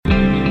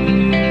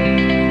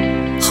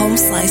Home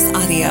Slice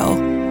Audio.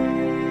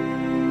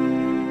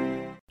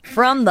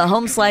 From the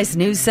Home Slice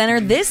News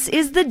Center, this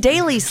is the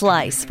Daily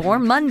Slice for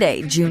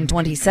Monday, June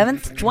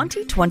 27th,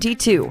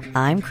 2022.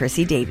 I'm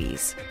Chrissy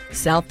Davies.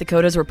 South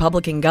Dakota's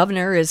Republican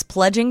governor is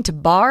pledging to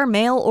bar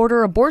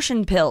mail-order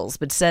abortion pills,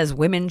 but says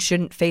women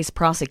shouldn't face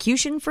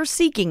prosecution for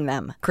seeking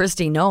them.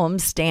 Kristi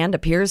Noem's stand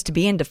appears to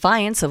be in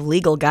defiance of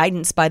legal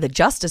guidance by the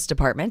Justice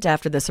Department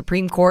after the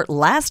Supreme Court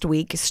last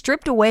week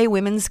stripped away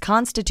women's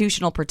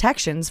constitutional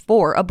protections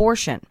for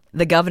abortion.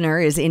 The governor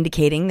is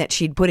indicating that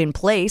she'd put in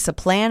place a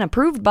plan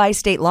approved by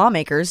state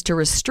lawmakers to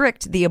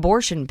restrict the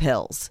abortion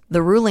pills.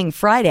 The ruling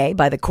Friday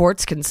by the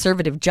court's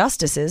conservative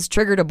justices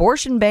triggered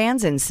abortion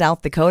bans in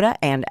South Dakota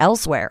and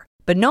elsewhere.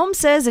 But Noem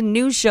says in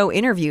news show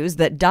interviews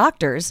that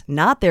doctors,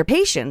 not their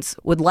patients,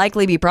 would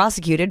likely be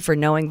prosecuted for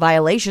knowing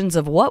violations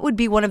of what would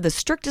be one of the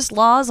strictest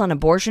laws on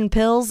abortion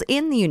pills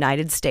in the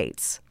United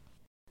States.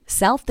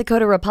 South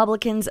Dakota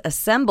Republicans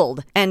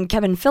assembled, and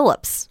Kevin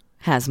Phillips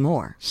has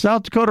more.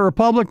 South Dakota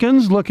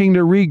Republicans, looking to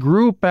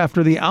regroup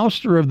after the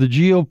ouster of the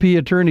GOP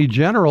Attorney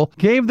General,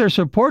 gave their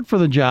support for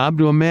the job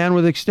to a man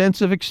with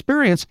extensive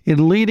experience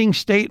in leading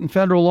state and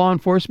federal law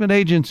enforcement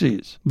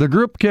agencies. The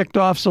group kicked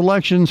off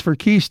selections for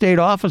key state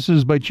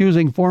offices by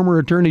choosing former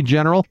Attorney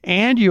General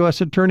and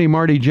U.S. Attorney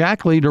Marty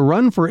Jackley to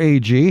run for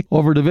AG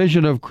over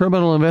Division of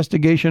Criminal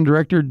Investigation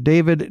Director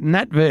David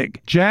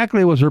Netvig.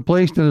 Jackley was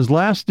replaced in his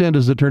last stint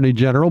as Attorney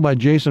General by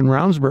Jason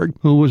Ravnsborg,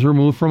 who was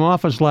removed from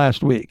office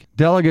last week.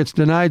 Delegates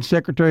denied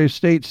Secretary of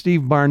State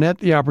Steve Barnett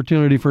the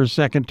opportunity for a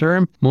second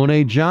term.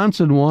 Monet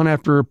Johnson won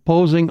after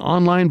opposing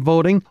online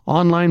voting,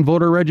 online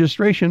voter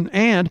registration,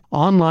 and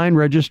online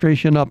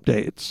registration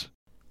updates.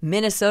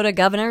 Minnesota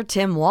Governor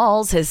Tim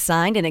Walz has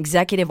signed an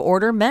executive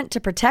order meant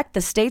to protect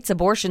the state's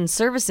abortion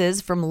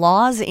services from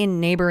laws in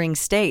neighboring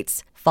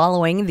states,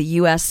 following the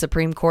U.S.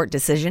 Supreme Court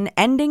decision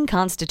ending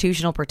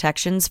constitutional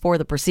protections for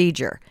the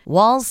procedure.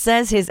 Walz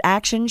says his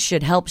action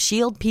should help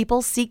shield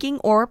people seeking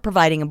or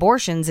providing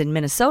abortions in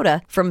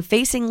Minnesota from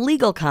facing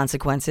legal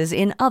consequences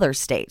in other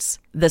states.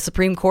 The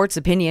Supreme Court's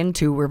opinion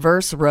to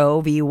reverse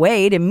Roe v.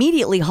 Wade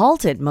immediately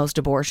halted most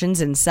abortions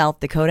in South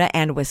Dakota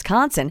and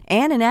Wisconsin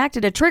and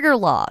enacted a trigger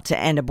law to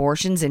end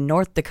abortions in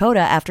North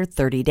Dakota after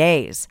 30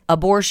 days.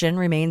 Abortion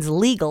remains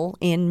legal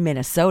in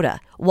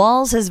Minnesota.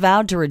 Walz has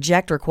vowed to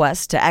reject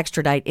requests to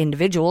extradite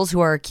individuals who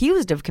are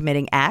accused of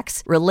committing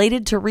acts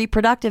related to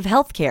reproductive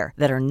health care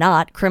that are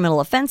not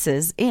criminal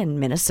offenses in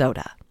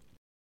Minnesota.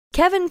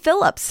 Kevin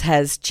Phillips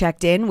has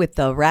checked in with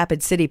the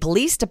Rapid City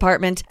Police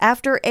Department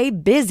after a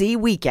busy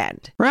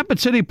weekend. Rapid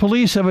City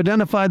Police have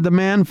identified the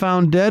man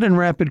found dead in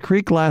Rapid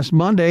Creek last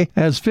Monday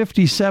as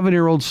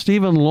 57-year-old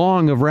Stephen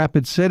Long of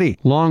Rapid City.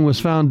 Long was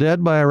found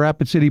dead by a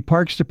Rapid City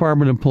Parks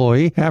Department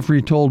employee after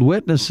he told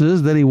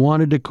witnesses that he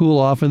wanted to cool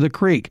off in the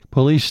creek.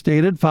 Police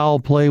stated foul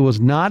play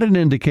was not an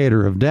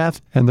indicator of death,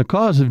 and the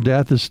cause of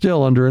death is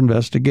still under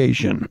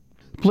investigation.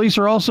 Police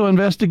are also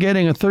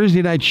investigating a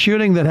Thursday night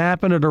shooting that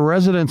happened at a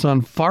residence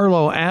on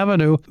Farlow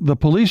Avenue. The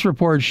police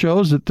report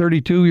shows that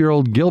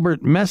 32-year-old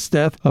Gilbert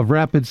Mesteth of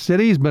Rapid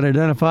City has been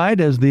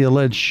identified as the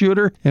alleged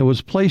shooter and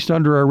was placed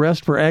under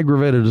arrest for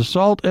aggravated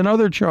assault and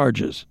other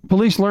charges.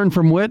 Police learned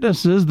from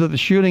witnesses that the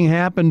shooting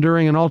happened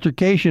during an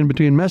altercation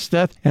between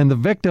Mesteth and the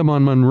victim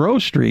on Monroe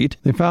Street.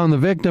 They found the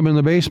victim in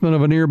the basement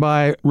of a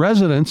nearby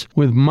residence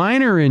with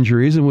minor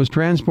injuries and was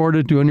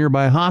transported to a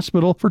nearby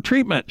hospital for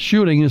treatment.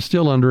 Shooting is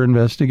still under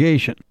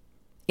investigation.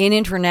 In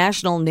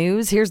international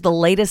news, here's the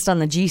latest on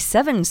the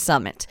G7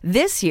 summit,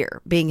 this year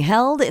being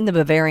held in the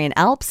Bavarian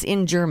Alps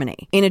in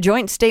Germany. In a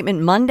joint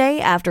statement Monday,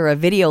 after a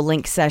video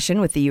link session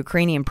with the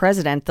Ukrainian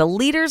president, the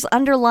leaders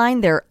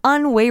underlined their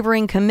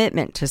unwavering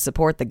commitment to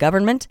support the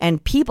government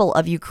and people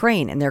of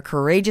Ukraine in their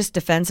courageous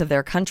defense of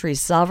their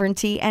country's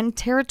sovereignty and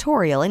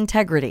territorial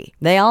integrity.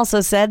 They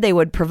also said they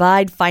would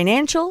provide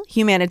financial,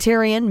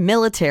 humanitarian,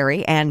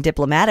 military, and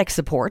diplomatic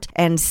support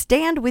and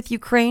stand with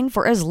Ukraine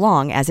for as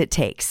long as it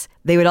takes.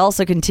 They would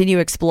also continue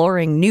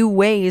exploring new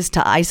ways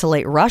to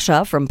isolate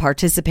Russia from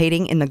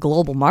participating in the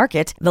global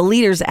market. The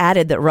leaders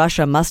added that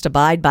Russia must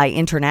abide by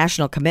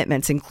international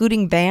commitments,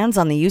 including bans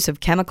on the use of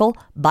chemical,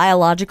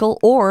 biological,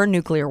 or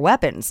nuclear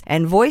weapons,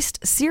 and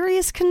voiced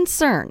serious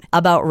concern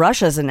about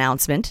Russia's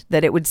announcement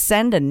that it would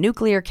send a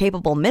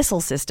nuclear-capable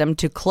missile system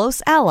to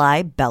close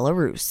ally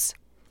Belarus.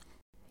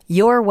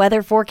 Your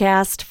weather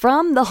forecast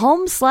from the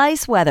Home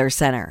Slice Weather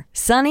Center.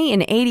 Sunny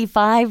and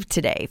 85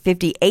 today,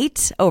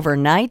 58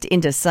 overnight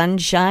into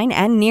sunshine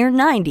and near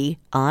 90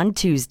 on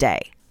Tuesday.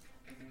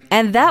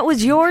 And that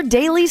was your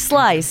Daily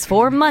Slice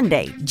for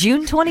Monday,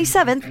 June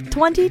 27th,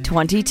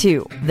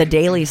 2022. The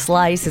Daily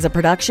Slice is a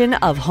production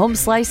of Home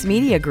Slice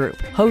Media Group,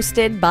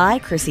 hosted by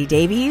Chrissy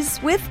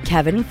Davies with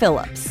Kevin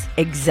Phillips.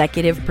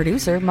 Executive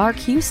producer Mark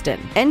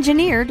Houston.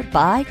 Engineered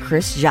by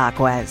Chris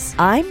Jacquez.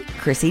 I'm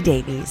Chrissy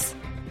Davies.